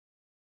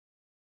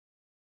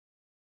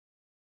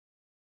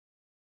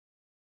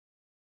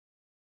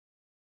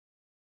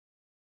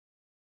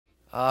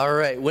All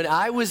right. When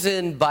I was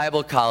in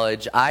Bible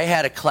college, I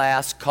had a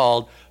class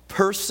called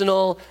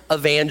Personal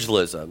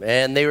Evangelism,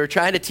 and they were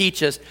trying to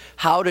teach us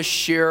how to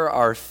share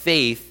our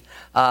faith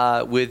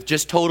with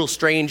just total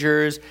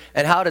strangers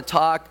and how to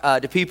talk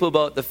to people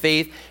about the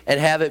faith and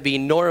have it be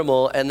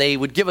normal. And they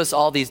would give us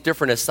all these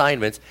different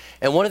assignments.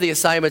 And one of the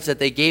assignments that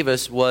they gave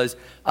us was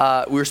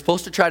we were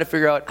supposed to try to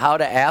figure out how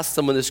to ask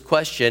someone this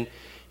question: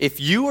 if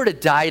you were to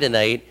die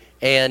tonight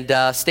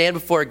and stand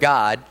before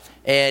God,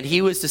 and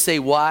he was to say,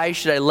 "Why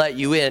should I let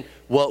you in?"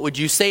 what would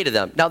you say to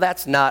them? Now,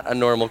 that's not a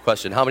normal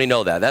question. How many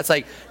know that? That's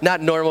like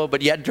not normal,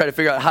 but you had to try to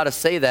figure out how to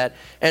say that.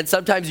 And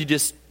sometimes you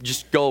just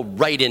go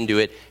right into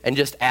it and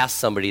just ask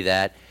somebody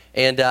that.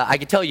 And I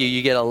can tell you,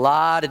 you get a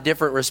lot of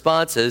different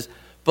responses.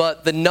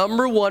 But the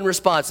number one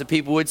response that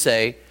people would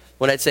say,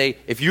 when I'd say,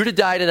 if you were to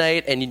die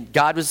tonight and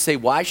God was to say,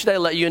 "Why should I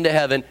let you into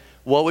heaven?"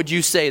 what would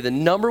you say? The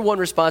number one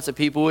response that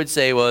people would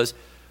say was,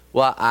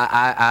 "Well,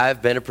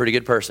 I've been a pretty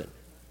good person.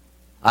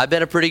 I've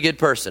been a pretty good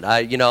person.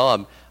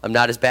 I'm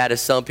not as bad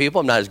as some people.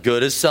 I'm not as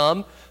good as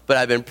some, but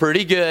I've been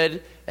pretty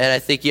good, and I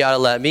think you ought to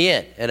let me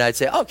in." And I'd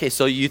say, "Okay,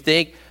 so you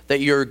think that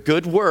your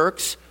good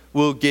works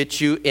will get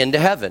you into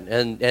heaven?"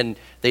 And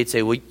they'd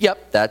say, "Well,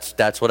 yep,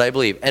 that's what I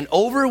believe." And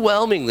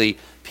overwhelmingly,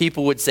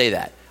 people would say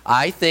that.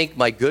 I think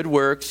my good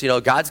works,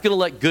 God's going to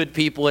let good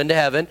people into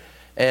heaven,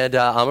 and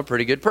I'm a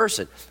pretty good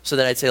person. So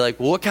then I'd say, well,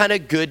 what kind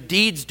of good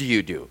deeds do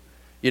you do?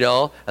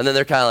 And then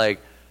they're kind of like,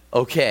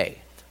 "Okay,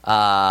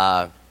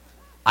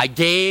 I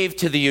gave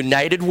to the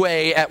United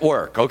Way at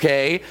work,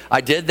 okay? I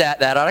did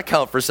that. That ought to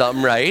count for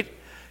something, right?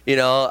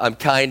 I'm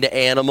kind to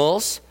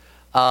animals.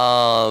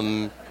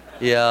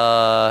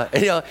 Yeah,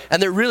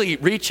 and they're really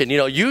reaching.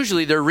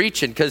 Usually they're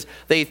reaching because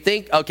they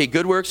think, okay,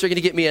 good works are going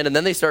to get me in, and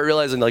then they start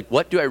realizing,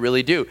 what do I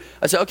really do?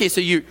 I say, okay, so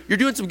you're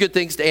doing some good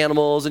things to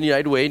animals and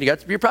United Way, and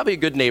you're probably a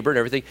good neighbor and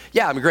everything.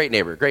 Yeah, I'm a great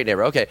neighbor.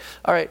 Okay,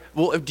 all right.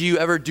 Well, do you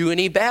ever do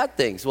any bad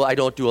things? Well, I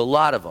don't do a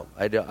lot of them.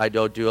 I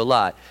don't do a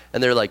lot.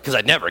 And they're like, because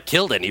I never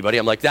killed anybody.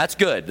 I'm like, that's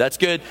good. That's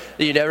good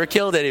that you never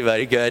killed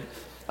anybody. Good.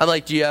 I'm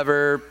like, do you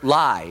ever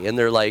lie? And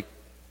they're like,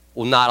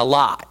 well, not a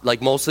lot.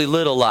 Like mostly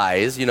little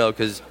lies,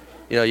 because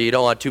you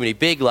don't want too many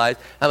big lies.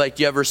 I'm like,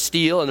 do you ever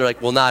steal? And they're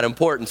like, well, not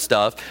important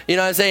stuff. You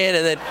know what I'm saying?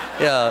 And then,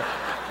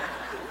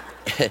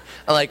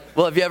 I'm like,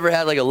 well, have you ever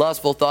had a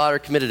lustful thought or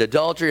committed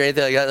adultery or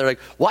anything like that? And they're like,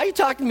 why are you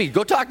talking to me?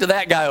 Go talk to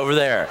that guy over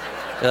there.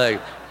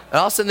 And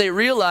all of a sudden they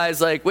realize,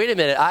 wait a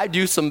minute, I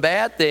do some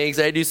bad things,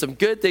 I do some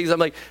good things. I'm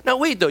like, no,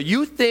 wait, though,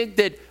 you think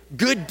that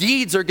good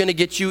deeds are going to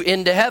get you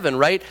into heaven,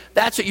 right?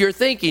 That's what you're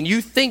thinking.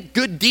 You think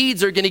good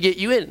deeds are going to get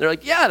you in. And they're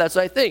like, yeah, that's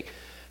what I think.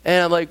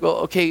 And I'm like, well,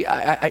 okay,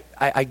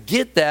 I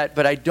get that,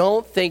 but I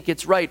don't think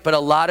it's right. But a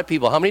lot of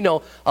people, how many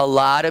know a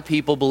lot of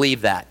people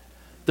believe that?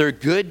 Their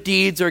good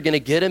deeds are going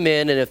to get them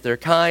in, and if they're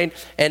kind,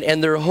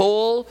 and their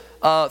whole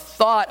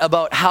thought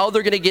about how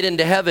they're going to get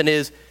into heaven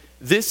is,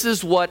 this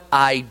is what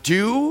I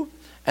do,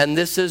 and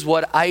this is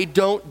what I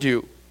don't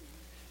do.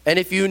 And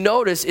if you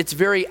notice, it's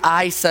very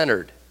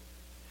I-centered.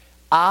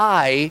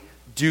 I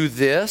do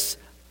this,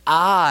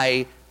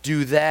 I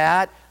do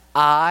that,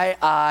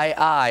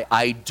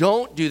 I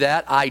don't do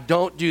that, I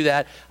don't do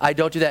that, I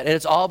don't do that. And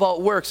it's all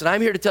about works. And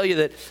I'm here to tell you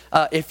that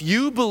if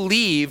you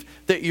believe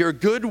that your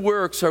good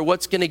works are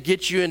what's going to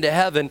get you into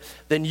heaven,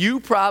 then you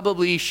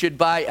probably should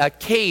buy a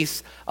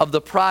case of the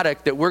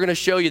product that we're going to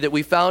show you that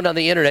we found on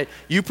the internet.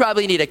 You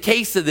probably need a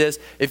case of this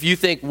if you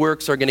think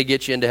works are going to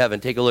get you into heaven.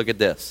 Take a look at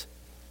this.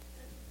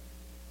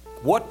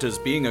 What does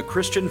being a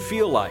Christian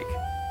feel like?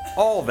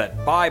 All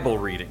that Bible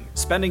reading,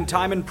 spending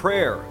time in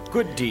prayer,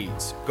 good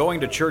deeds, going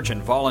to church and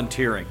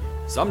volunteering,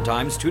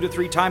 sometimes 2 to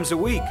 3 times a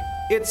week.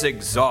 It's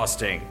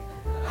exhausting.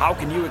 How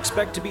can you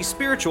expect to be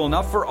spiritual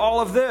enough for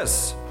all of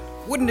this?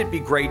 Wouldn't it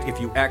be great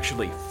if you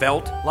actually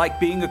felt like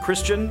being a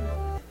Christian?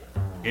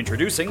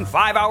 Introducing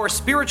 5-Hour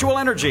Spiritual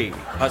Energy,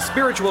 a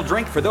spiritual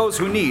drink for those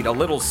who need a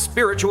little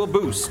spiritual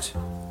boost.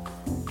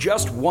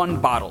 Just one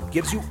bottle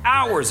gives you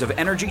hours of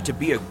energy to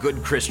be a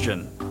good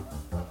Christian.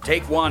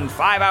 Take one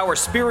 5-Hour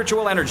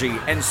Spiritual Energy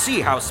and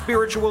see how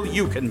spiritual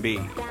you can be.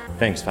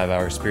 Thanks,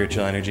 5-Hour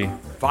Spiritual Energy.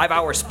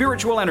 5-Hour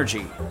Spiritual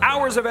Energy.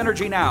 Hours of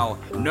energy now,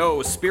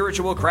 no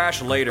spiritual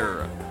crash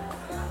later.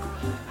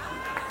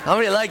 How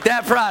many like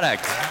that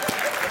product?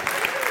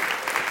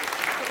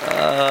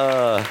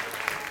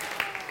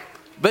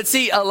 But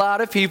see, a lot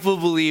of people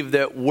believe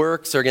that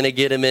works are going to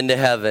get them into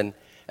heaven.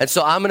 And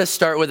so I'm going to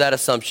start with that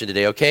assumption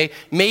today, okay?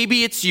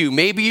 Maybe it's you.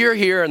 Maybe you're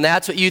here and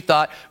that's what you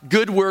thought.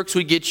 Good works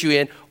would get you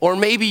in. Or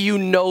maybe you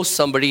know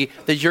somebody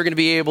that you're going to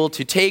be able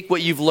to take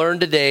what you've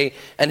learned today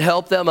and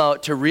help them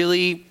out to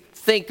really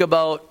think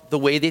about the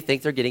way they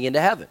think they're getting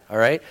into heaven, all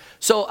right?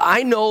 So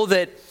I know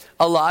that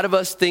a lot of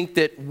us think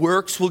that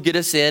works will get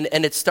us in,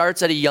 and it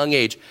starts at a young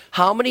age.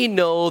 How many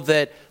know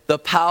that the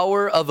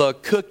power of a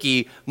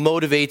cookie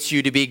motivates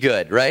you to be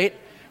good, right?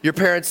 Your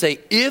parents say,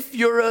 if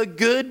you're a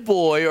good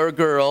boy or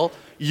girl,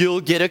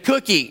 you'll get a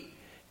cookie.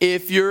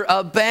 If you're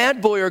a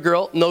bad boy or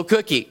girl, no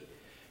cookie.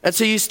 And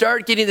so you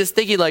start getting this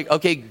thinking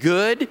okay,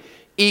 good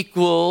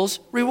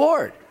equals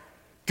reward.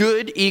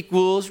 Good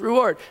equals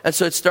reward. And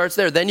so it starts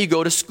there. Then you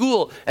go to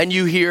school and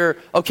you hear,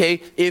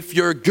 okay, if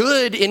you're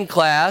good in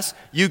class,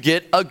 you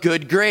get a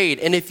good grade.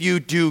 And if you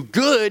do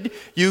good,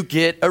 you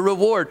get a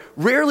reward.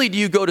 Rarely do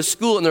you go to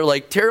school and they're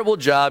like, terrible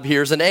job,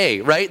 here's an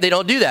A, right? They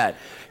don't do that.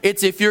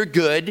 It's if you're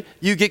good,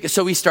 you get,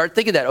 so we start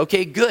thinking that,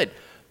 okay, good.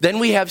 Then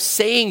we have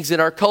sayings in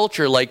our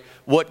culture like,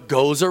 what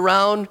goes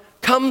around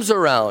comes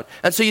around.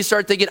 And so you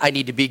start thinking, I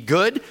need to be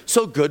good,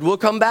 so good will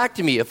come back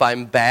to me. If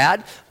I'm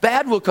bad,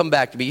 bad will come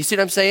back to me. You see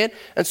what I'm saying?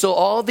 And so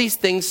all these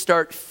things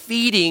start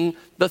feeding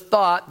the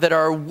thought that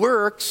our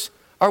works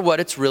are what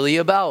it's really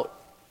about.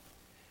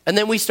 And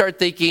then we start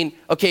thinking,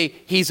 okay,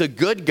 he's a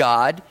good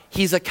God,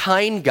 he's a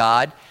kind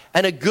God,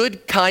 and a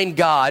good, kind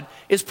God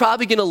is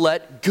probably going to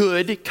let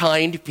good,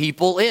 kind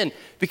people in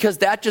because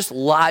that just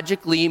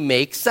logically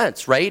makes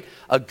sense, right?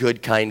 A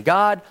good, kind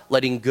God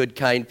letting good,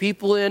 kind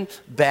people in,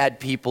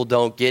 bad people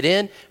don't get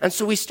in. And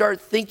so we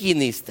start thinking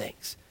these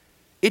things.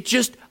 It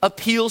just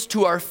appeals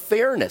to our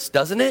fairness,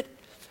 doesn't it?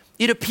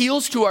 It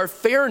appeals to our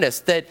fairness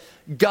that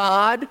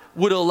God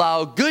would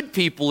allow good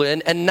people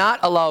in and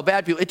not allow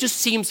bad people. It just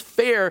seems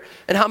fair.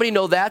 And how many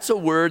know that's a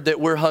word that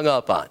we're hung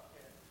up on?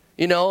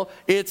 You know,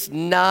 it's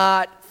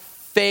not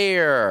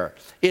fair.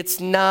 It's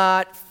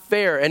not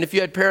fair. And if you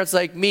had parents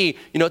like me,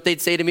 you know what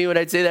they'd say to me when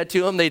I'd say that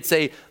to them? They'd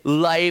say,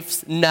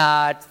 life's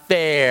not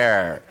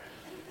fair.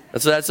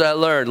 And so that's what I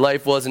learned.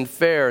 Life wasn't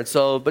fair. And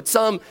so, but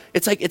some,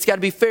 it's like, it's got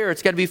to be fair.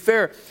 It's got to be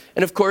fair.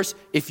 And of course,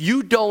 if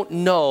you don't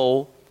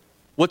know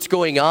what's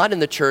going on in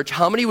the church,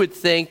 how many would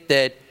think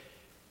that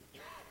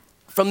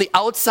from the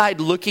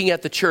outside looking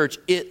at the church,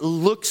 it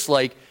looks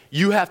like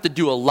you have to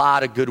do a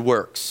lot of good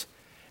works?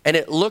 And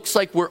it looks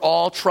like we're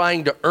all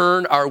trying to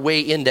earn our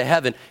way into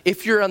heaven.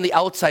 If you're on the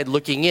outside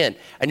looking in,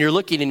 and you're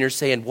looking and you're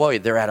saying, boy,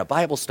 they're at a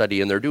Bible study,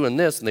 and they're doing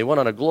this, and they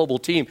went on a global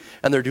team,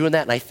 and they're doing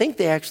that, and I think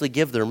they actually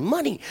give their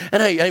money.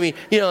 And I mean,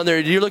 you know,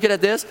 you're looking at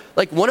this.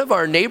 Like, one of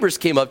our neighbors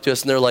came up to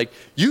us, and they're like,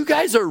 you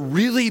guys are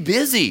really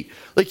busy.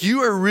 Like,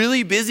 you are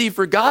really busy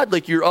for God.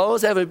 Like, you're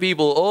always having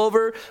people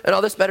over, and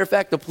all this. Matter of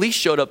fact, the police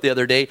showed up the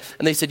other day,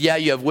 and they said, yeah,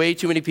 you have way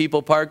too many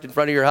people parked in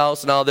front of your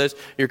house and all this.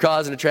 You're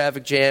causing a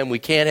traffic jam. We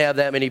can't have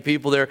that many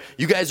people there.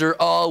 You guys are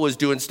always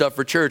doing stuff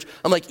for church.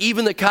 I'm like,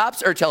 even the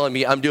cops are telling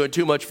me I'm doing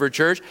too much for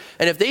church.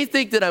 And if they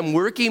think that I'm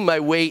working my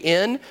way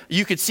in,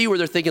 you could see where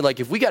they're thinking, like,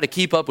 if we got to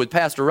keep up with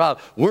Pastor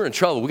Rob, we're in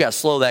trouble. We got to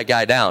slow that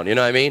guy down. You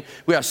know what I mean?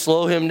 We got to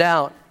slow him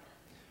down.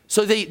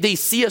 So they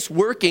see us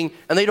working,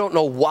 and they don't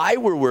know why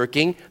we're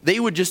working.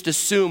 They would just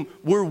assume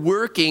we're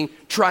working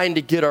trying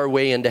to get our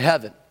way into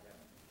heaven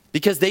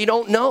because they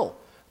don't know.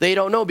 They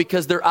don't know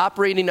because they're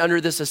operating under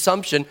this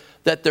assumption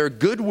that their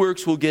good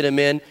works will get them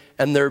in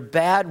and their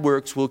bad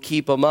works will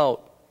keep them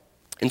out.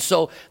 And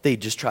so they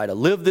just try to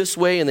live this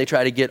way and they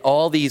try to get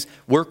all these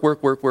work.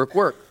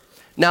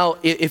 Now,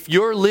 if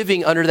you're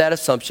living under that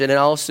assumption, and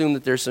I'll assume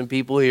that there's some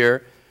people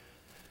here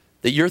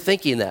that you're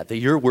thinking that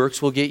your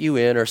works will get you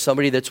in, or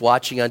somebody that's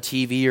watching on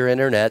TV or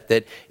internet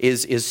that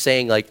is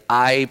saying, like,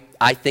 I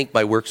think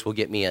my works will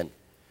get me in.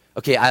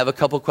 Okay, I have a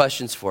couple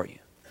questions for you.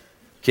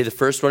 Okay, the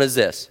first one is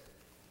this.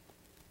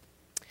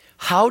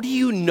 How do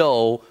you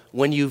know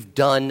when you've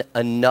done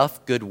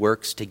enough good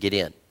works to get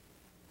in?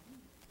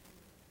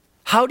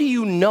 How do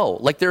you know?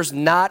 Like, there's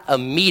not a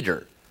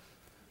meter.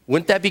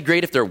 Wouldn't that be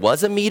great if there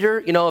was a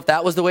meter? You know, if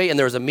that was the way and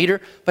there was a meter.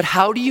 But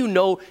how do you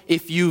know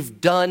if you've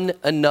done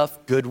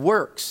enough good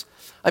works?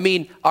 I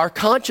mean, our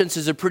conscience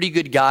is a pretty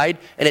good guide,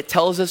 and it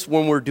tells us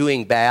when we're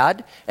doing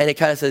bad, and it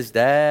kind of says,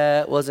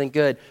 that wasn't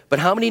good. But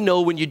how many know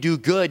when you do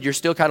good, you're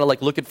still kind of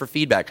like looking for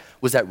feedback?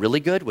 Was that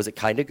really good? Was it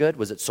kind of good?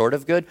 Was it sort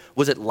of good?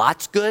 Was it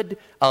lots good?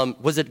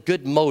 Was it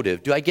good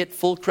motive? Do I get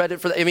full credit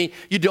for that? I mean,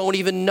 you don't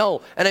even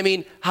know. And I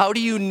mean, how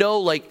do you know,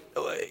 like,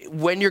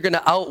 when you're going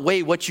to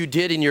outweigh what you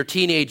did in your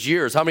teenage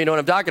years? How many know what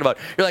I'm talking about?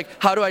 You're like,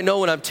 how do I know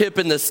when I'm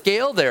tipping the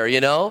scale there, you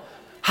know?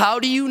 How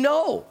do you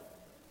know?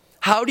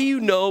 How do you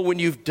know when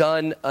you've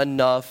done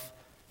enough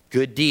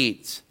good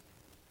deeds?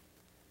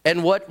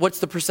 And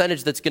what's the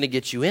percentage that's going to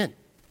get you in?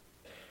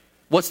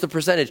 What's the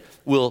percentage?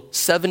 Will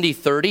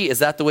 70-30, is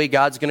that the way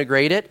God's going to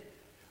grade it?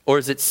 Or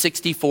is it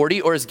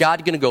 60-40? Or is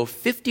God going to go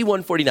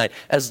 51-49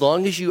 as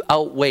long as you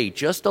outweigh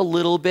just a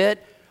little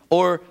bit?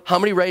 Or how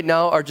many right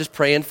now are just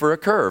praying for a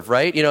curve,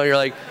 right? You know, you're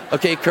like,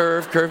 okay,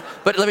 curve.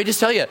 But let me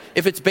just tell you,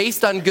 if it's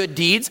based on good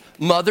deeds,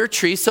 Mother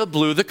Teresa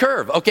blew the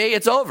curve. Okay,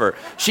 it's over.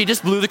 She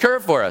just blew the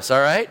curve for us,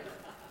 all right?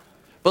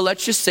 But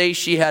let's just say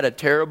she had a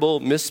terrible,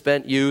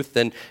 misspent youth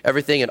and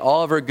everything, and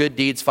all of her good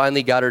deeds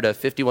finally got her to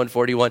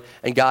 51-41,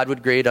 and God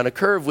would grade on a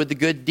curve with the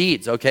good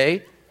deeds,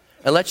 okay?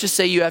 And let's just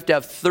say you have to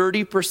have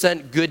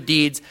 30% good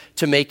deeds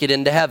to make it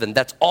into heaven.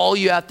 That's all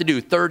you have to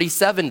do,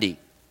 30-70.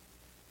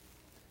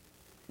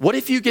 What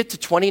if you get to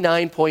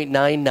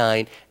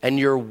 29.99 and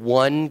you're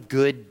one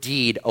good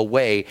deed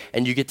away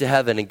and you get to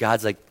heaven and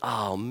God's like,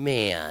 oh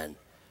man,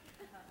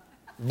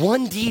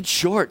 one deed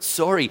short,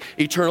 sorry,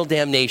 eternal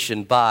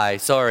damnation, bye,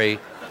 sorry.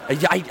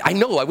 I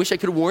know, I wish I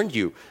could have warned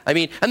you. I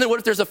mean, and then what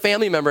if there's a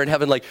family member in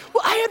heaven like,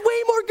 well, I had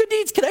way more good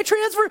deeds, can I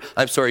transfer?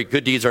 I'm sorry,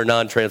 good deeds are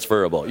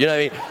non-transferable. You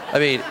know what I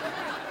mean?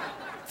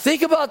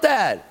 Think about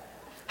that.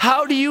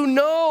 How do you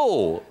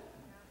know?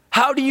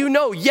 How do you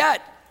know?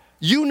 Yet,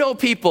 you know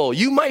people.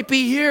 You might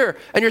be here,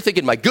 and you're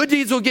thinking, my good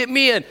deeds will get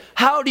me in.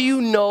 How do you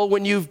know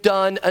when you've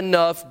done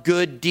enough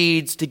good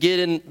deeds to get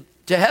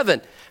into heaven?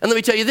 And let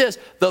me tell you this.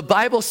 The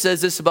Bible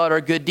says this about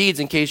our good deeds,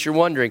 in case you're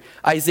wondering.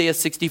 Isaiah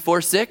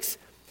 64:6.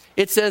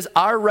 It says,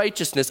 our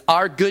righteousness,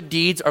 our good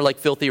deeds are like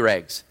filthy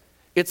rags.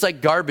 It's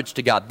like garbage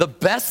to God. The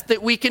best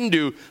that we can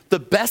do, the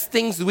best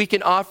things that we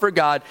can offer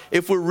God,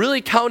 if we're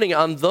really counting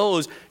on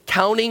those,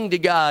 counting to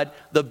God,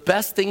 the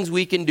best things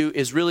we can do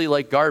is really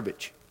like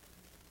garbage.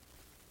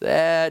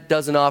 That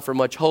doesn't offer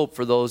much hope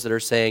for those that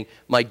are saying,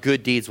 my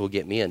good deeds will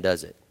get me in,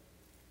 does it?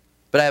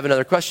 But I have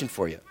another question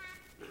for you.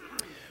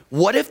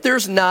 What if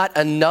there's not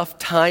enough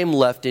time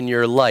left in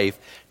your life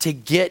to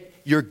get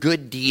your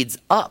good deeds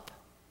up?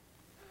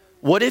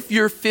 What if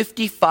you're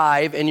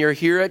 55 and you're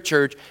here at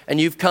church and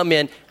you've come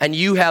in and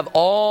you have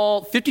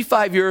all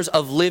 55 years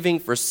of living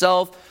for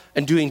self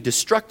and doing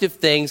destructive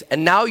things,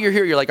 and now you're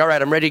here, you're like, all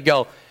right, I'm ready to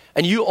go.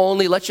 And you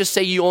only, let's just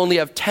say you only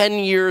have 10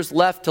 years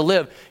left to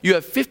live. You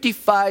have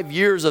 55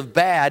 years of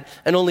bad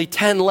and only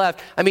 10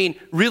 left. I mean,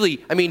 really,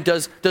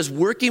 does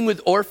working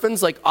with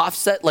orphans like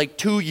offset like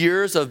 2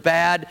 years of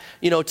bad,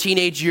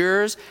 teenage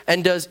years?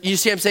 And you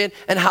see what I'm saying?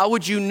 And how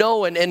would you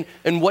know? And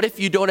what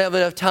if you don't have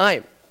enough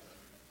time?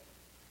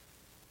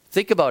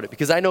 Think about it,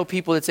 because I know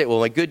people that say, well,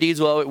 my good deeds,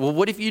 well,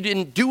 what if you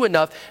didn't do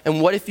enough, and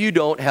what if you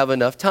don't have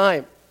enough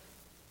time?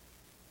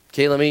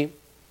 Okay, let me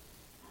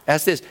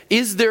ask this.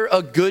 Is there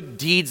a good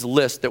deeds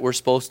list that we're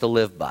supposed to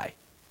live by?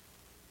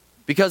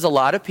 Because a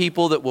lot of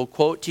people that will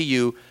quote to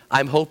you,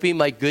 I'm hoping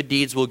my good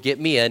deeds will get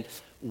me in,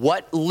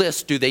 what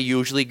list do they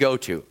usually go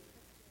to?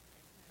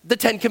 The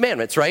 10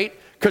 Commandments, right?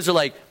 Because they're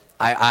like,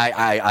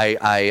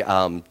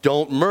 I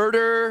don't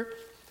murder,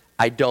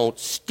 I don't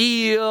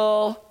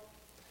steal,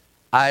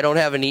 I don't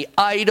have any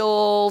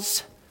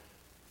idols,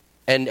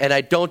 and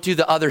I don't do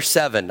the other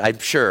 7, I'm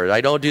sure.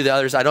 I don't do the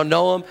others. I don't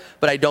know them,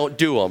 but I don't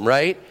do them,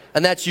 right?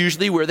 And that's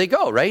usually where they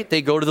go, right?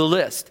 They go to the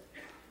list.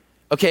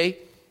 Okay,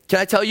 can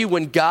I tell you,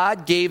 when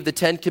God gave the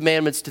 10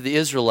 Commandments to the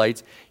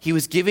Israelites, he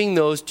was giving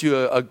those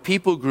to a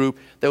people group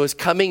that was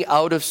coming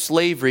out of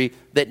slavery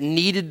that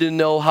needed to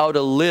know how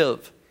to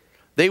live.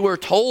 They were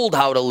told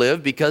how to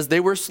live because they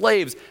were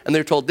slaves, and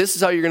they're told, this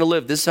is how you're going to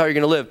live, this is how you're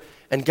going to live.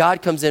 And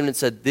God comes in and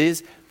said,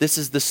 this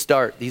is the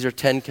start. These are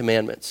 10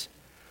 Commandments.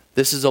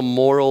 This is a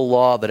moral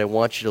law that I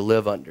want you to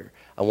live under.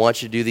 I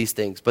want you to do these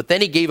things. But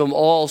then he gave them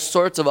all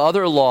sorts of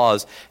other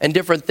laws and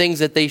different things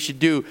that they should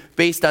do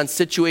based on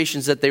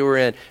situations that they were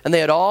in. And they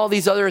had all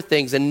these other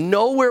things. And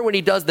nowhere when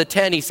he does the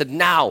 10, he said,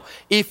 now,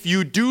 if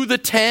you do the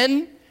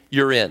 10,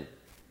 you're in.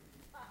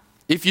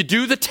 If you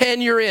do the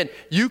 10, you're in.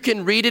 You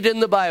can read it in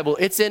the Bible.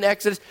 It's in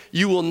Exodus.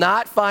 You will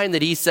not find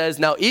that he says,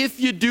 now,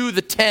 if you do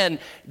the 10,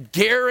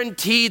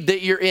 guaranteed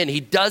that you're in. He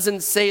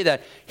doesn't say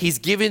that. He's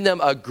giving them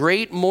a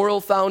great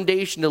moral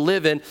foundation to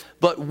live in.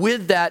 But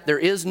with that, there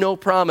is no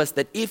promise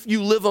that if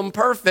you live them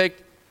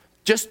perfect,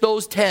 just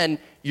those 10,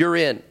 you're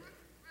in.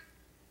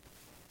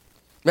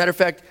 Matter of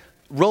fact,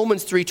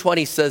 Romans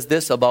 3:20 says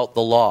this about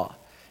the law.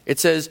 It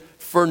says,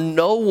 for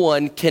no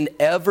one can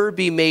ever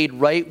be made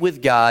right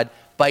with God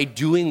by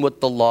doing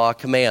what the law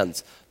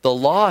commands. The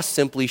law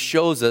simply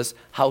shows us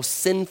how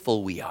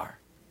sinful we are.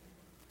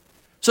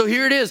 So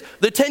here it is,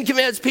 the 10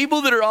 Commandments,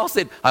 people that are all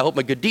saying, I hope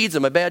my good deeds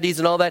and my bad deeds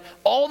and all that,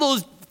 all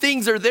those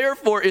things are there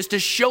for is to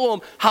show them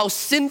how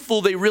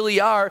sinful they really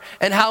are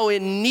and how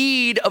in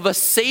need of a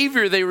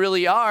Savior they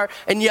really are,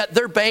 and yet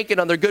they're banking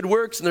on their good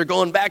works and they're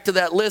going back to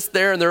that list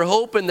there and they're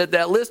hoping that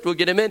that list will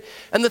get them in.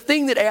 And the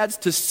thing that adds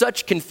to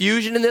such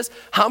confusion in this,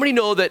 how many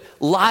know that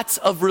lots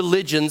of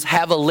religions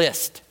have a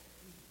list?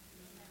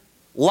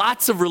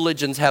 Lots of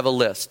religions have a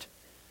list.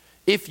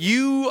 If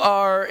you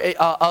are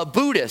a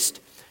Buddhist,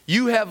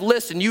 you have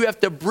lists and you have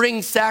to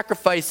bring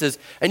sacrifices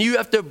and you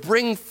have to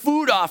bring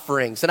food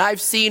offerings. And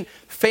I've seen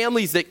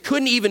families that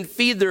couldn't even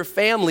feed their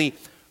family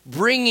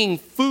bringing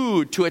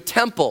food to a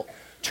temple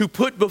to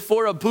put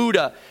before a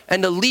Buddha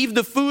and to leave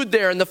the food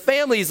there. And the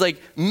family's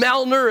like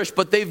malnourished,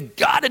 but they've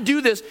got to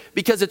do this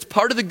because it's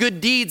part of the good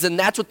deeds and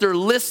that's what their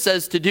list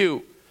says to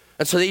do.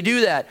 And so they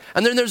do that.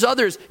 And then there's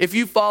others. If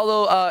you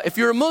follow, if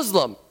you're a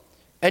Muslim,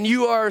 and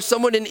you are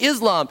someone in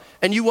Islam,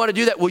 and you want to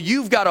do that, well,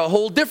 you've got a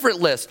whole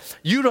different list.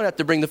 You don't have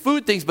to bring the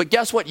food things, but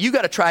guess what? You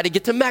got to try to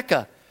get to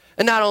Mecca.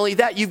 And not only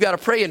that, you've got to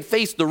pray and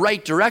face the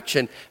right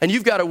direction. And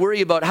you've got to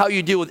worry about how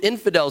you deal with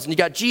infidels. And you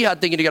got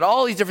jihad thinking, you got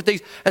all these different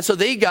things. And so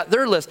they got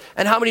their list.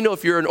 And how many know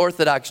if you're an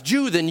Orthodox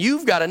Jew, then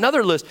you've got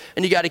another list.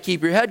 And you got to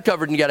keep your head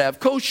covered. And you got to have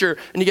kosher.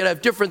 And you got to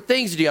have different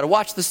things. And you got to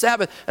watch the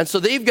Sabbath. And so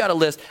they've got a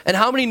list. And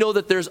how many know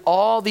that there's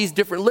all these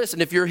different lists?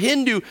 And if you're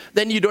Hindu,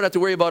 then you don't have to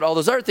worry about all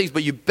those other things.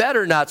 But you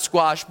better not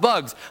squash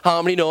bugs.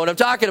 How many know what I'm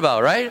talking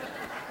about, right?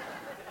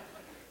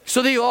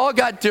 So they all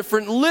got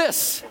different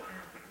lists.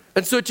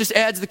 And so it just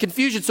adds the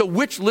confusion. So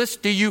which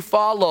list do you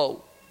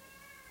follow?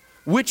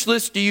 Which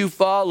list do you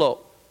follow?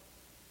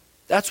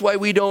 That's why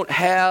we don't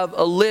have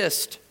a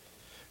list.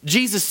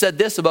 Jesus said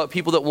this about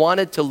people that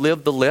wanted to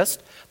live the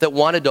list, that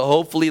wanted to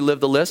hopefully live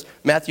the list.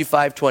 Matthew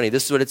 5:20,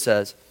 this is what it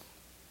says.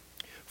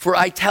 For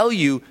I tell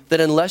you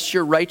that unless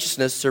your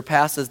righteousness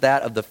surpasses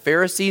that of the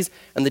Pharisees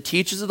and the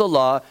teachers of the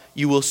law,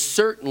 you will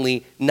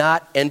certainly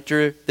not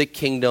enter the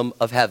kingdom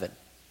of heaven.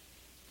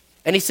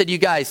 And he said, you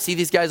guys, see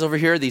these guys over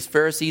here, these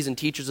Pharisees and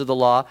teachers of the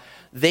law?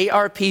 They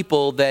are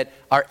people that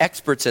are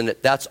experts in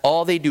it. That's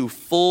all they do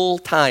full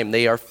time.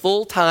 They are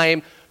full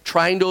time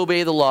trying to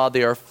obey the law.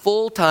 They are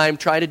full time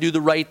trying to do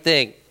the right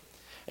thing.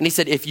 And he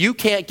said, if you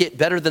can't get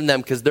better than them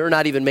because they're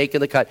not even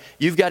making the cut,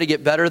 you've got to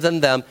get better than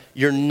them.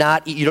 You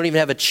don't even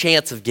have a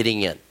chance of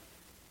getting in.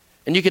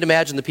 And you can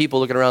imagine the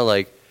people looking around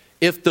like,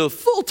 if the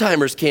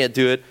full-timers can't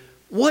do it,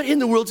 what in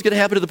the world is going to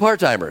happen to the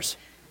part-timers?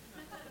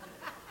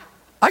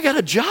 I got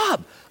a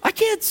job. I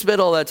can't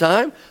spend all that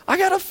time. I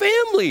got a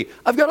family.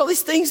 I've got all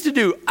these things to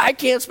do. I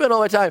can't spend all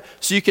my time.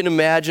 So you can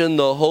imagine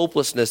the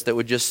hopelessness that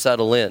would just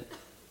settle in.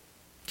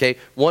 Okay,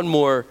 one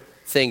more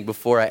thing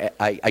before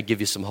I give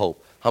you some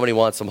hope. How many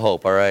want some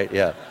hope? All right,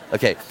 yeah.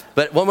 Okay,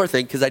 but one more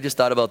thing, because I just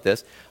thought about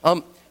this.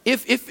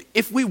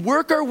 If we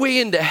work our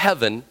way into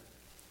heaven,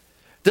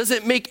 does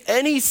it make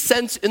any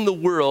sense in the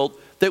world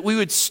that we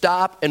would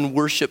stop and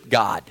worship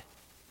God?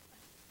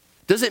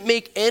 Does it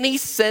make any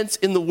sense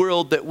in the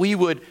world that we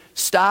would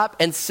stop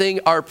and sing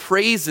our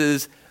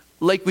praises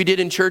like we did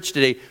in church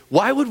today?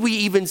 Why would we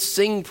even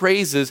sing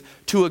praises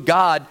to a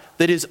God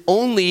that is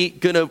only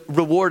going to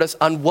reward us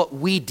on what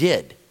we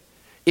did?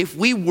 If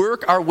we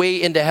work our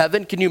way into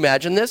heaven, can you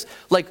imagine this?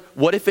 Like,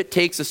 what if it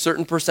takes a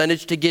certain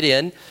percentage to get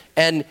in,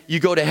 and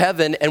you go to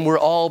heaven and we're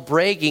all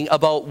bragging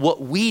about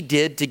what we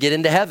did to get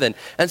into heaven?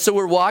 And so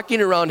we're walking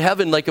around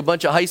heaven like a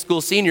bunch of high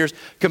school seniors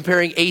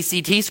comparing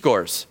ACT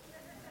scores.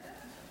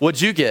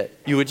 What'd you get?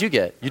 What'd you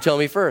get? You tell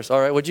me first. All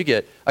right, what'd you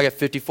get? I got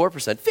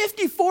 54%.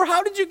 54?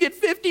 How did you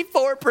get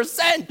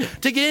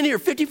 54% to get in here?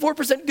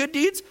 54% good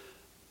deeds?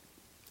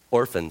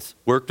 Orphans.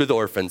 Worked with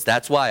orphans.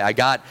 That's why I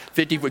got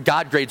 50.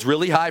 God grades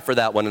really high for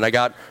that one, and I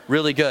got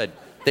really good.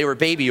 They were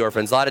baby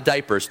orphans. A lot of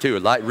diapers, too.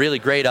 Really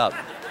grades up.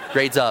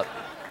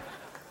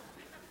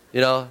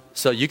 You know,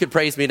 so you can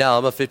praise me now.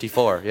 I'm a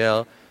 54, you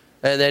know.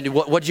 And then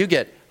what'd you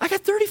get? I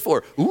got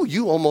 34. Ooh,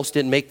 you almost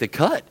didn't make the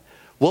cut.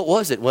 What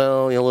was it?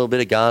 Well, a little bit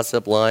of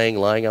gossip, lying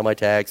on my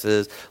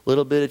taxes, a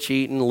little bit of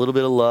cheating, a little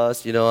bit of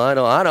lust. You know, I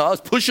know. I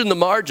was pushing the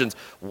margins.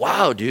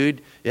 Wow,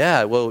 dude.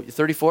 Yeah, well,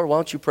 34, why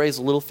don't you praise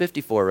a little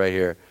 54 right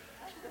here?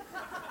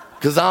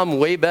 Because I'm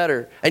way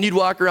better. And you'd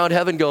walk around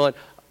heaven going,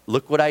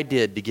 look what I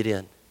did to get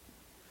in.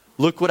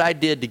 Look what I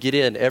did to get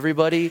in,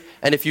 everybody.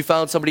 And if you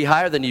found somebody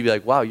higher than you, you'd be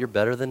like, wow, you're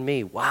better than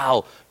me.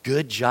 Wow,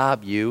 good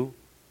job, you.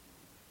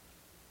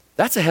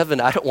 That's a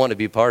heaven I don't want to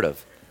be part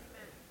of.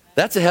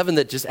 That's a heaven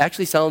that just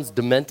actually sounds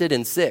demented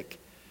and sick.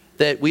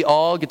 That we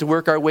all get to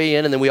work our way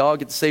in, and then we all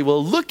get to say,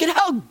 well, look at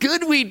how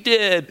good we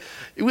did.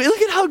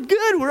 Look at how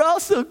good. We're all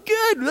so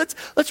good.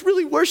 Let's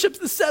really worship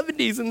the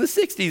 70s and the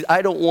 60s.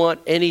 I don't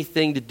want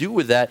anything to do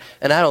with that,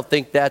 and I don't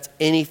think that's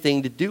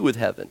anything to do with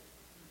heaven.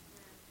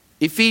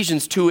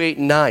 Ephesians 2:8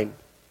 and 9.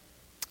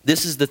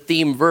 This is the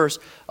theme verse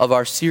of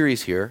our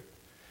series here.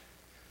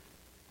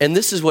 And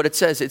this is what it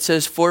says. It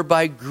says, for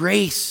by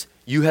grace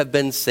you have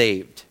been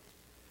saved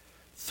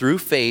through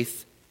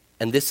faith,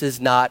 and this is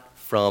not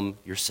from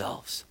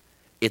yourselves.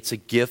 It's a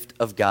gift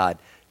of God,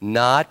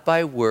 not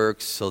by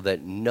works, so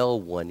that no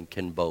one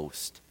can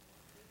boast.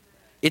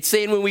 It's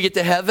saying when we get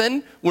to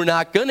heaven, we're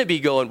not going to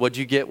be going, what'd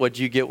you get, what'd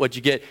you get, what'd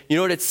you get? You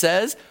know what it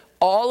says?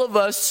 All of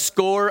us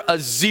score a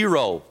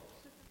 0.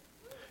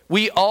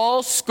 We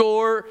all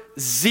score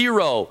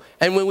 0.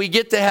 And when we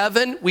get to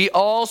heaven, we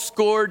all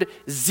scored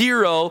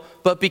 0.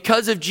 But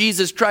because of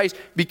Jesus Christ,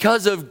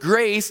 because of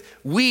grace,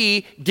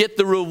 we get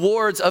the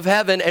rewards of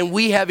heaven and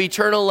we have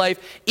eternal life,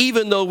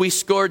 even though we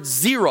scored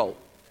 0.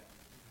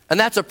 And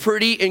that's a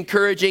pretty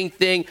encouraging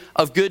thing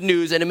of good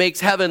news. And it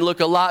makes heaven look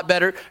a lot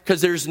better because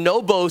there's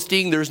no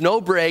boasting, there's no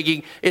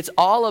bragging. It's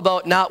all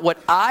about not what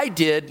I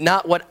did,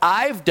 not what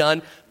I've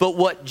done, but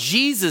what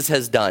Jesus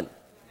has done.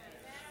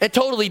 And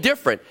totally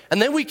different.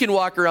 And then we can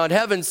walk around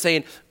heaven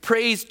saying,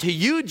 praise to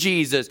you,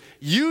 Jesus.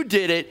 You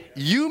did it.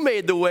 You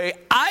made the way.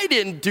 I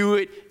didn't do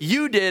it.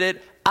 You did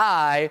it.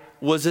 I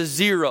was a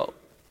 0.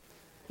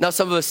 Now,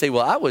 some of us say,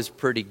 well, I was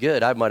pretty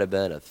good. I might have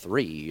been a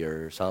 3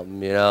 or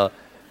something, you know.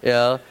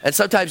 And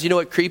sometimes, you know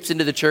what creeps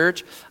into the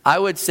church? I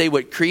would say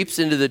what creeps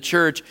into the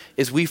church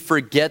is we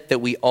forget that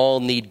we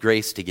all need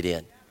grace to get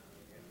in.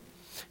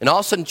 And all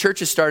of a sudden,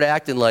 churches start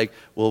acting like,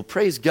 well,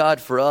 praise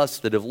God for us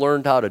that have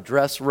learned how to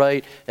dress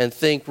right and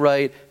think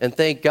right, and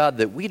thank God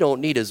that we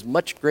don't need as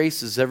much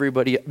grace as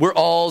everybody. We're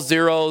all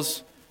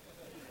 0s.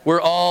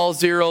 We're all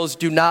 0s.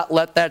 Do not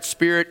let that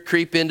spirit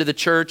creep into the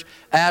church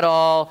at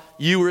all.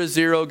 You were a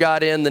 0,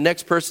 got in. The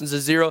next person's a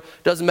 0.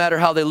 Doesn't matter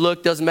how they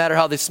look. Doesn't matter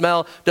how they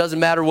smell. Doesn't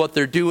matter what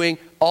they're doing.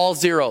 All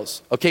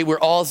 0s. Okay, we're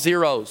all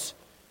 0s.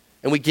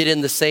 And we get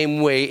in the same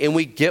way, and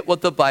we get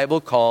what the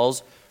Bible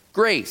calls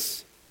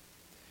grace.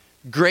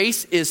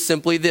 Grace is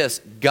simply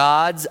this: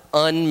 God's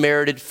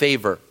unmerited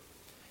favor.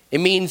 It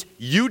means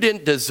you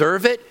didn't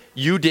deserve it,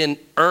 you didn't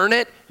earn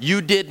it,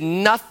 you did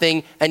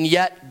nothing, and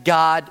yet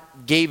God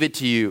gave it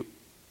to you.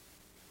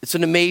 It's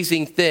an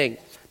amazing thing.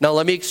 Now,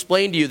 let me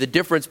explain to you the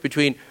difference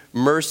between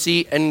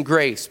mercy and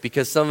grace,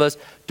 because some of us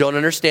don't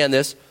understand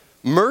this.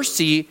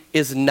 Mercy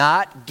is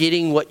not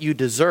getting what you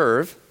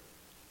deserve.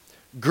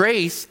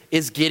 Grace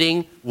is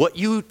getting what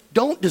you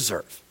don't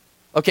deserve.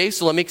 Okay,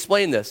 so let me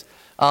explain this.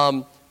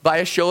 By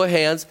a show of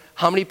hands,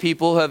 how many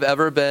people have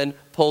ever been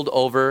pulled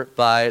over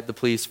by the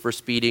police for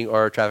speeding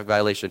or a traffic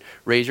violation?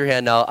 Raise your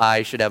hand now.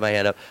 I should have my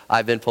hand up.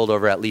 I've been pulled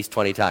over at least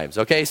 20 times.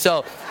 Okay,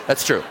 so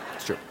that's true.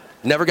 It's true.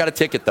 Never got a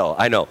ticket, though.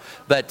 I know.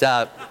 But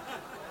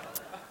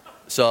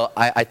so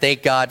I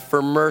thank God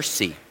for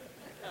mercy.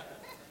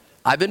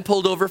 I've been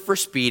pulled over for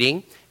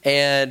speeding,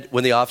 and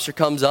when the officer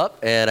comes up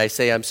and I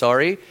say I'm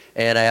sorry,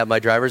 and I have my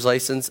driver's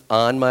license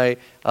on my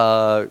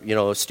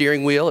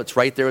steering wheel, it's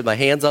right there with my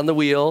hands on the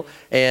wheel,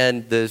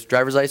 and the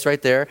driver's license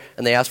right there,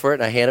 and they ask for it,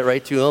 and I hand it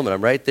right to them, and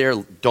I'm right there,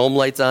 dome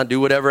lights on,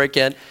 do whatever I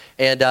can,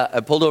 and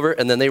I'm pulled over,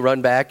 and then they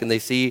run back, and they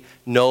see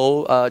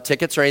no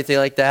tickets or anything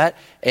like that,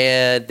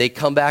 and they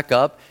come back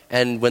up,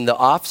 and when the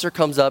officer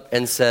comes up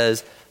and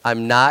says,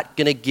 I'm not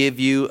going to give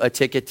you a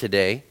ticket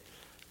today,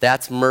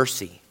 that's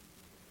mercy.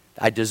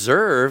 I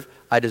deserve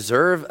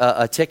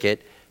a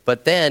ticket,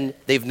 but then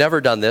they've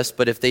never done this,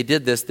 but if they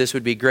did this, this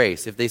would be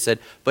grace. If they said,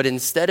 but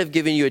instead of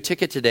giving you a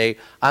ticket today,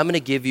 I'm going to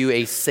give you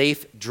a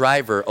safe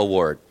driver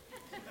award.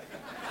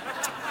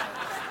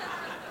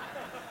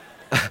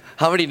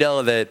 How many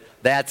know that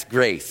that's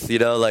grace,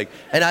 and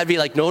I'd be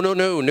like, no,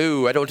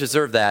 I don't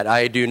deserve that.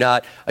 I do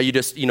not, you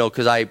just,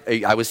 because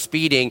I was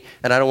speeding,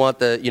 and I don't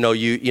want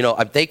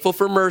I'm thankful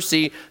for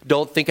mercy,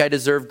 don't think I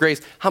deserve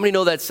grace. How many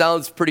know that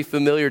sounds pretty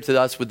familiar to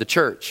us with the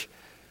church?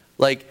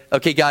 Like,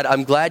 okay, God,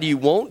 I'm glad you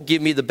won't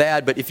give me the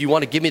bad, but if you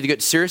want to give me the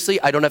good,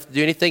 seriously, I don't have to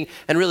do anything.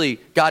 And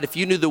really, God, if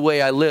you knew the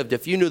way I lived,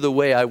 if you knew the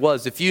way I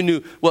was, if you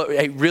knew what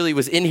really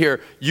was in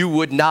here, you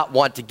would not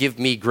want to give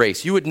me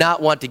grace. You would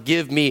not want to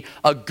give me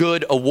a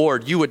good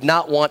award. You would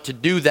not want to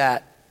do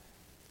that.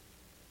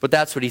 But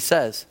that's what he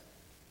says.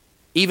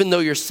 Even though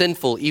you're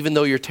sinful, even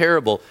though you're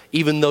terrible,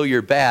 even though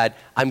you're bad,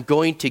 I'm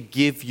going to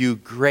give you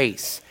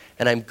grace,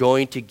 and I'm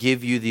going to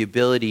give you the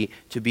ability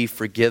to be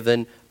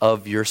forgiven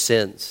of your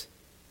sins.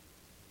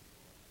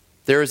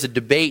 There was a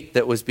debate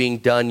that was being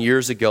done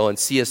years ago, and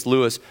C.S.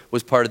 Lewis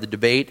was part of the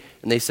debate,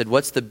 and they said,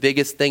 what's the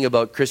biggest thing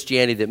about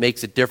Christianity that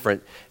makes it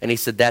different? And he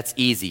said, that's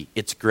easy.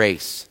 It's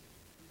grace.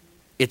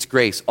 It's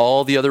grace.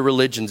 All the other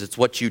religions, it's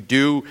what you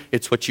do,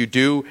 it's what you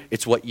do,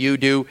 it's what you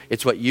do,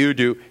 it's what you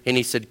do. And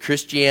he said,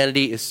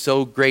 Christianity is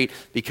so great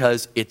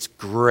because it's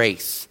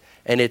grace,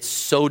 and it's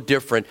so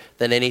different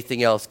than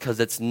anything else because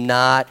it's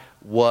not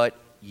what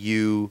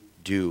you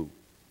do.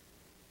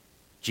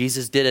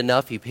 Jesus did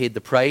enough. He paid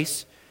the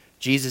price.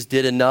 Jesus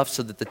did enough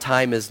so that the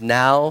time is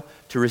now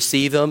to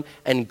receive him,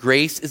 and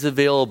grace is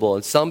available.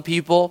 And some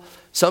people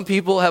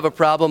have a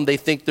problem. They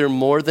think they're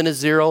more than a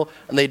zero,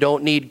 and they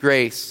don't need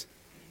grace.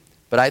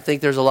 But I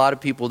think there's a lot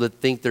of people that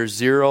think they're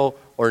 0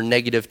 or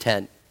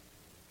 -10.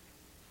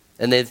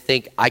 And they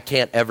think, I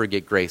can't ever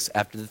get grace.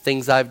 After the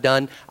things I've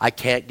done, I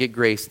can't get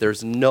grace.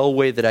 There's no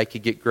way that I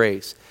could get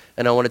grace.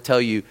 And I want to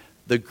tell you,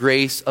 the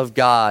grace of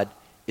God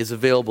is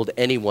available to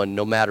anyone,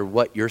 no matter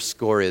what your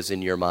score is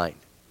in your mind.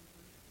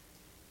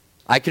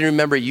 I can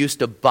remember it used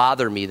to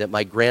bother me that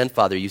my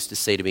grandfather used to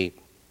say to me,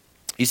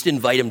 he used to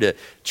invite him to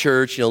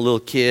church, a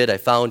little kid, I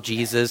found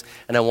Jesus,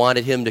 and I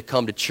wanted him to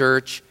come to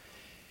church.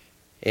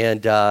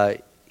 And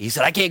he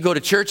said, I can't go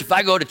to church. If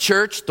I go to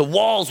church, the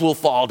walls will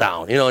fall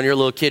down. And you're a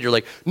little kid, you're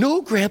like,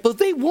 no, Grandpa,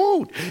 they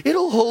won't.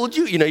 It'll hold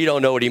you. You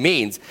don't know what he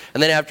means.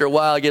 And then after a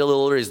while, I get a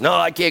little older. He says, no,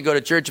 I can't go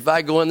to church. If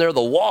I go in there,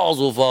 the walls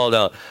will fall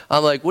down.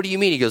 I'm like, what do you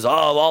mean? He goes,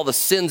 all the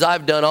sins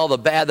I've done, all the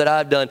bad that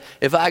I've done.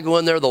 If I go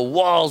in there, the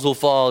walls will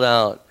fall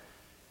down.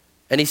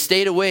 And he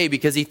stayed away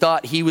because he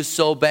thought he was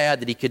so bad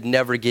that he could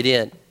never get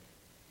in.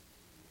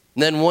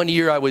 And then one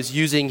year I was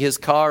using his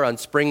car on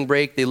spring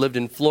break. They lived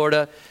in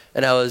Florida.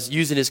 And I was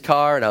using his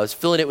car, and I was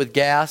filling it with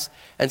gas.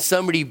 And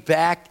somebody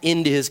backed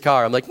into his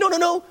car. I'm like,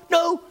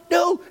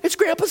 no, it's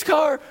Grandpa's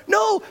car.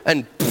 No.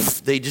 And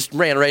poof, they just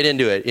ran right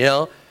into it,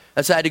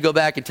 And so I had to go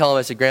back and tell him,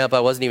 I said, Grandpa, I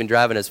wasn't even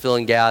driving. I was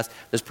filling gas.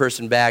 This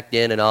person backed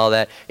in and all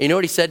that. And you know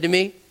what he said to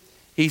me?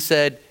 He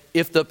said,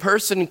 if the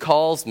person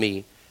calls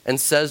me and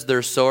says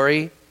they're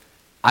sorry,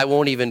 I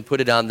won't even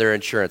put it on their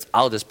insurance.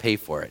 I'll just pay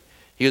for it.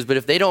 He goes, but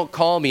if they don't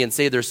call me and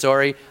say they're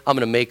sorry, I'm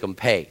going to make them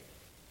pay.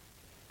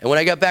 And when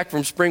I got back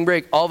from spring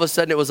break, all of a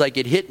sudden it was like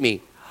it hit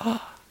me.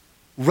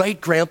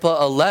 Write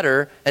Grandpa a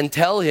letter and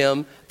tell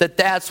him that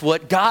that's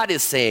what God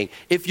is saying.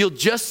 If you'll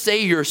just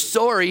say you're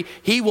sorry,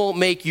 he won't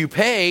make you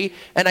pay.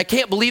 And I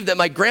can't believe that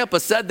my grandpa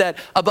said that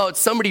about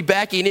somebody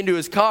backing into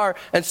his car.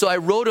 And so I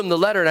wrote him the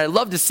letter, and I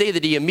love to say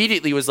that he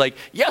immediately was like,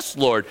 yes,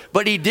 Lord.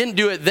 But he didn't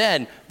do it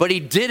then. But he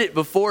did it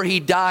before he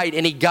died,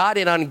 and he got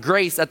in on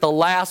grace at the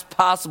last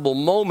possible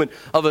moment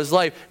of his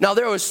life. Now,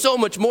 there was so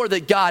much more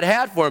that God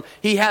had for him.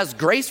 He has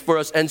grace for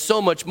us and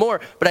so much more.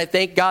 But I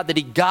thank God that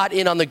he got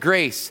in on the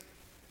grace.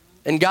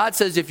 And God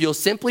says, if you'll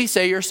simply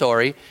say you're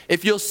sorry,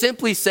 if you'll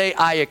simply say,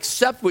 I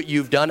accept what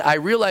you've done, I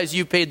realize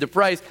you paid the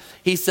price,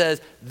 he says,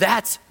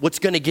 that's what's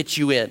going to get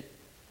you in.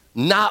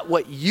 Not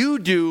what you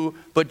do,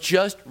 but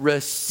just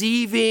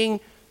receiving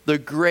the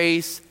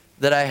grace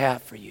that I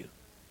have for you.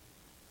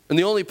 And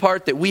the only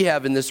part that we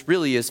have in this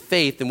really is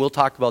faith, and we'll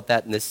talk about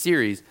that in this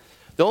series.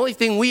 The only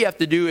thing we have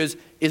to do is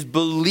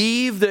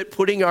believe that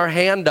putting our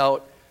hand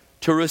out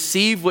to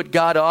receive what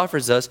God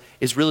offers us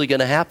is really going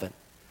to happen.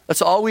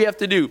 That's all we have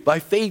to do. By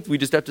faith, we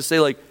just have to say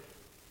like,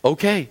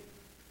 okay,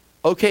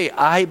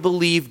 I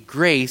believe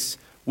grace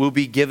will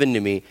be given to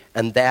me.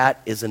 And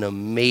that is an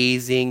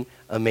amazing,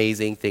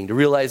 amazing thing. To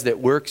realize that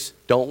works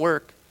don't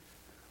work.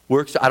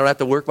 Works, I don't have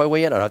to work my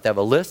way in. I don't have to have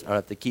a list. I don't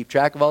have to keep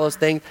track of all those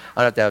things.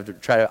 I don't have to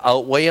try to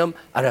outweigh them.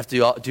 I don't have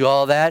to do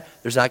all that.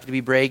 There's not going to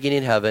be bragging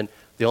in heaven.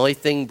 The only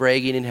thing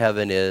bragging in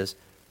heaven is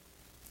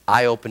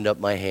I opened up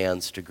my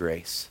hands to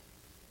grace.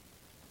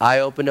 I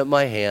opened up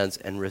my hands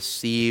and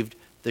received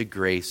the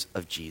grace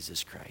of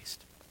Jesus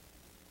Christ.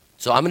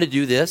 So I'm going to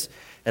do this,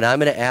 and I'm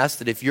going to ask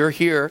that if you're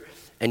here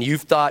and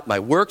you've thought my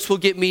works will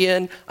get me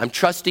in, I'm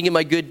trusting in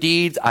my good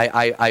deeds,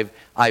 I've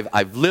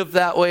lived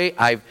that way,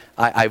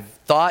 I've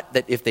thought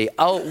that if they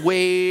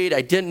outweighed,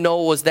 I didn't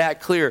know it was that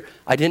clear.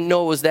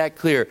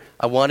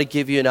 I want to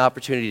give you an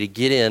opportunity to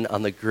get in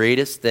on the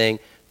greatest thing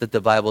that the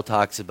Bible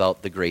talks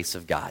about, the grace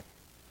of God.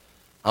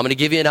 I'm going to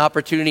give you an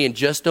opportunity in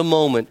just a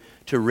moment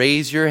to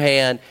raise your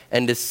hand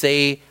and to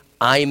say,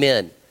 I'm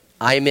in.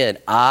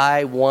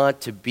 I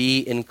want to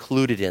be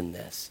included in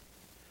this.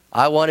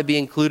 I want to be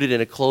included in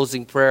a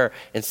closing prayer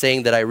and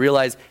saying that I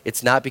realize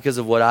it's not because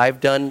of what I've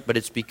done, but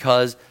it's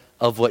because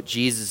of what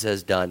Jesus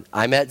has done.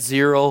 I'm at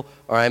 0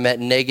 or I'm at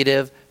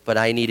negative, but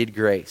I needed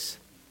grace.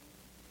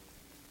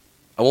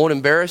 I won't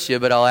embarrass you,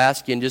 but I'll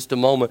ask you in just a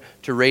moment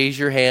to raise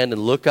your hand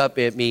and look up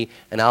at me,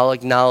 and I'll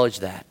acknowledge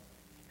that.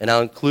 And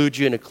I'll include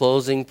you in a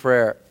closing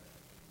prayer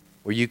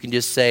where you can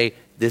just say,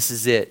 this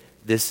is it.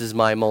 This is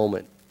my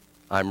moment.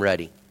 I'm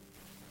ready.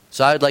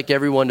 So I would like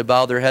everyone to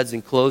bow their heads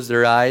and close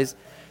their eyes.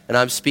 And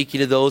I'm speaking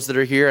to those that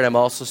are here, and I'm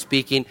also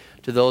speaking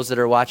to those that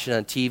are watching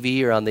on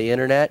TV or on the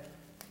internet.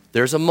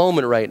 There's a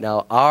moment right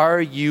now.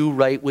 Are you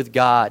right with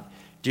God?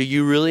 Do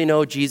you really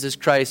know Jesus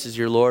Christ as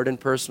your Lord and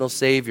personal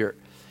Savior?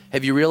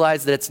 Have you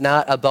realized that it's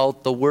not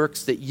about the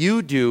works that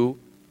you do,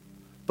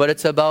 but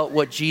it's about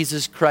what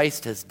Jesus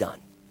Christ has done?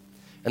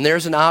 And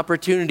there's an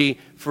opportunity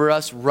for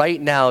us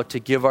right now to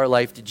give our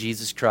life to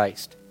Jesus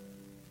Christ.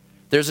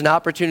 There's an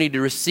opportunity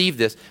to receive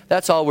this.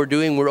 That's all we're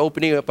doing. We're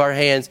opening up our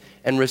hands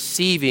and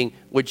receiving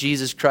what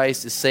Jesus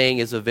Christ is saying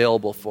is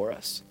available for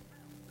us.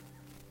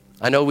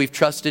 I know we've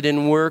trusted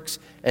in works,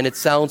 and it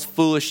sounds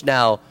foolish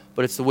now,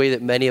 but it's the way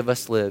that many of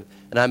us live.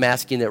 And I'm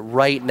asking that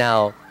right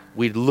now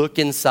we'd look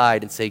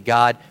inside and say,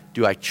 God,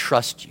 do I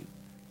trust you?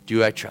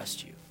 Do I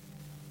trust you?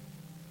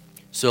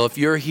 So if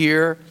you're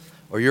here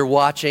or you're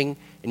watching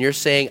and you're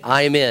saying,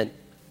 I'm in.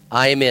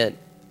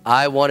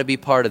 I want to be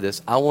part of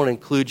this. I want to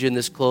include you in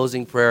this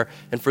closing prayer.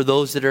 And for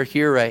those that are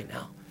here right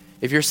now,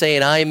 if you're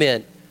saying, I'm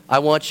in, I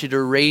want you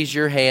to raise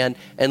your hand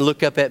and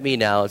look up at me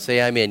now and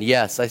say, I'm in.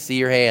 Yes, I see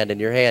your hand and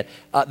your hand.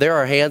 There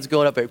are hands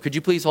going up. Could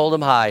you please hold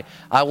them high?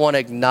 I want to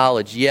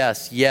acknowledge,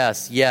 yes,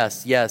 yes,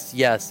 yes, yes,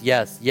 yes,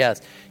 yes,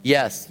 yes,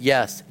 yes,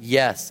 yes,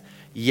 yes,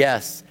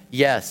 yes,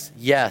 yes, yes,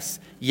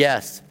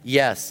 yes,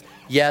 yes,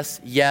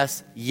 yes,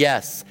 yes,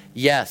 yes,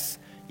 yes.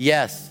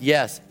 Yes,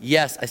 yes,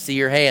 yes, I see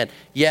your hand.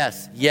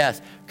 Yes,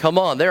 yes. Come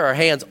on, there are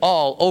hands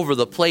all over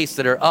the place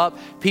that are up.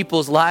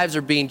 People's lives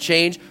are being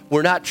changed.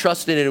 We're not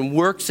trusting in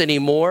works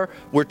anymore.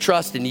 We're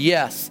trusting,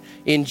 yes,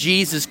 in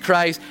Jesus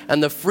Christ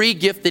and the free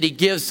gift that he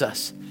gives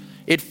us.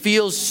 It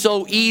feels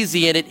so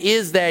easy, and it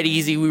is that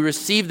easy. We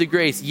receive the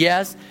grace.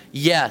 Yes,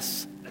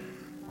 yes.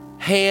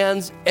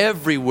 Hands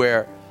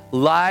everywhere.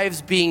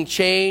 Lives being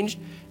changed.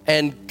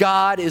 And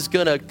God is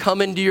going to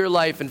come into your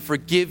life and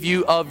forgive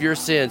you of your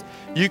sins.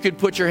 You could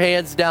put your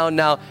hands down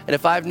now. And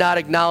if I've not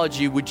acknowledged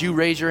you, would you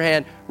raise your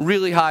hand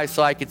really high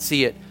so I could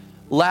see it?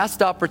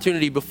 Last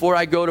opportunity before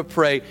I go to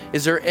pray.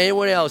 Is there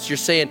anyone else you're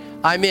saying,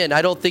 I'm in?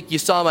 I don't think you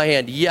saw my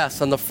hand. Yes,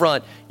 on the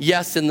front.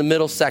 Yes, in the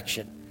middle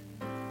section.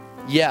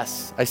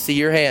 Yes, I see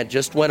your hand.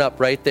 Just went up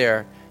right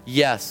there.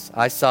 Yes,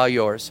 I saw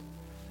yours.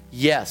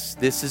 Yes,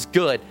 this is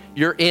good.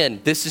 You're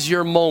in. This is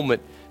your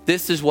moment.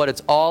 This is what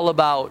it's all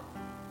about.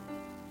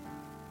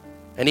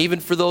 And even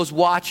for those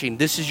watching,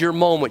 this is your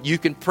moment. You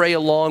can pray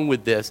along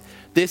with this.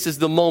 This is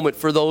the moment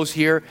for those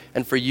here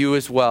and for you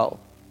as well.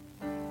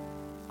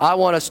 I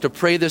want us to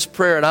pray this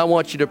prayer, and I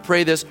want you to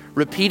pray this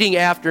repeating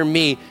after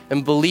me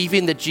and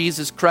believing that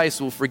Jesus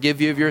Christ will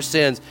forgive you of your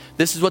sins.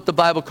 This is what the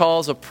Bible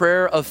calls a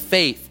prayer of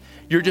faith.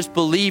 You're just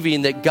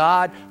believing that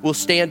God will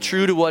stand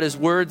true to what his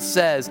word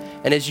says.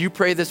 And as you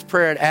pray this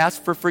prayer and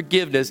ask for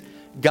forgiveness,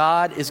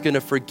 God is going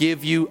to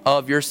forgive you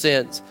of your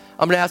sins.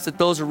 I'm going to ask that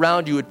those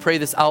around you would pray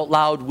this out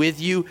loud with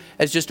you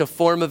as just a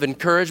form of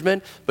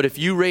encouragement. But if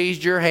you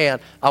raised your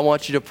hand, I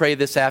want you to pray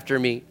this after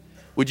me.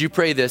 Would you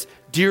pray this?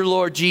 Dear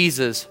Lord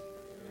Jesus,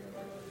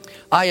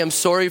 I am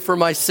sorry for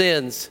my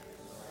sins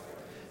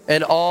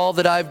and all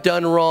that I've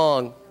done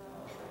wrong,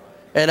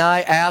 and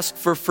I ask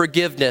for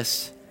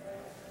forgiveness.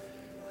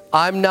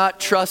 I'm not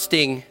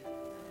trusting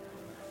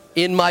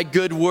in my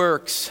good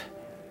works,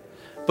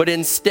 but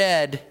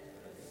instead,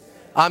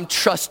 I'm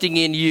trusting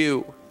in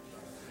you.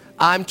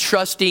 I'm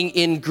trusting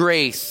in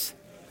grace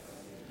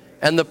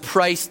and the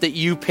price that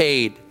you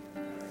paid.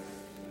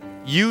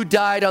 You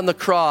died on the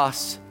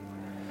cross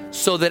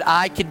so that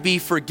I could be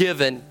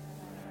forgiven,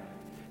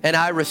 and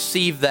I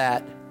receive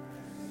that.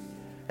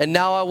 And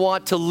now I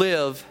want to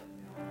live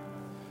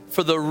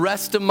for the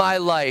rest of my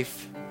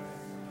life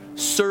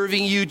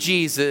serving you,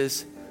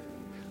 Jesus,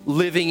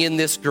 living in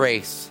this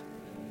grace.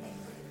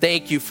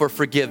 Thank you for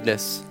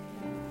forgiveness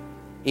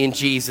in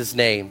Jesus'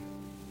 name.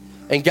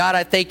 And God,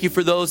 I thank you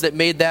for those that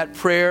made that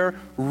prayer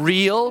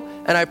real,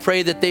 and I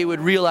pray that they would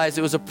realize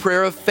it was a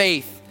prayer of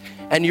faith,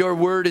 and your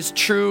word is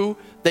true,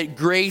 that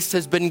grace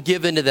has been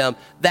given to them.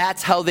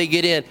 That's how they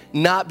get in,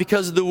 not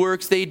because of the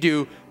works they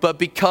do, but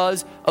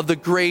because of the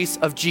grace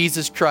of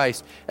Jesus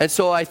Christ. And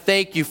so I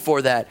thank you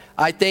for that.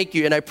 I thank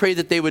you, and I pray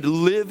that they would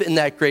live in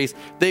that grace.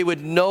 They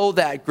would know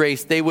that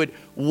grace. They would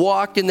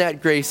walk in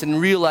that grace and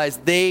realize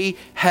they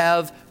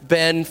have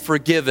been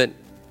forgiven.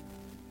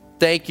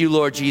 Thank you,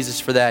 Lord Jesus,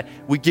 for that.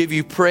 We give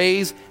you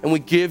praise, and we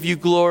give you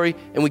glory,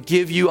 and we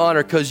give you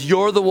honor, because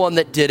you're the one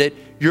that did it,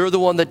 you're the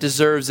one that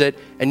deserves it,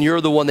 and you're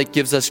the one that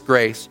gives us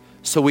grace.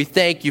 So we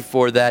thank you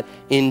for that.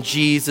 In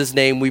Jesus'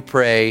 name we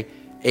pray,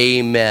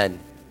 amen.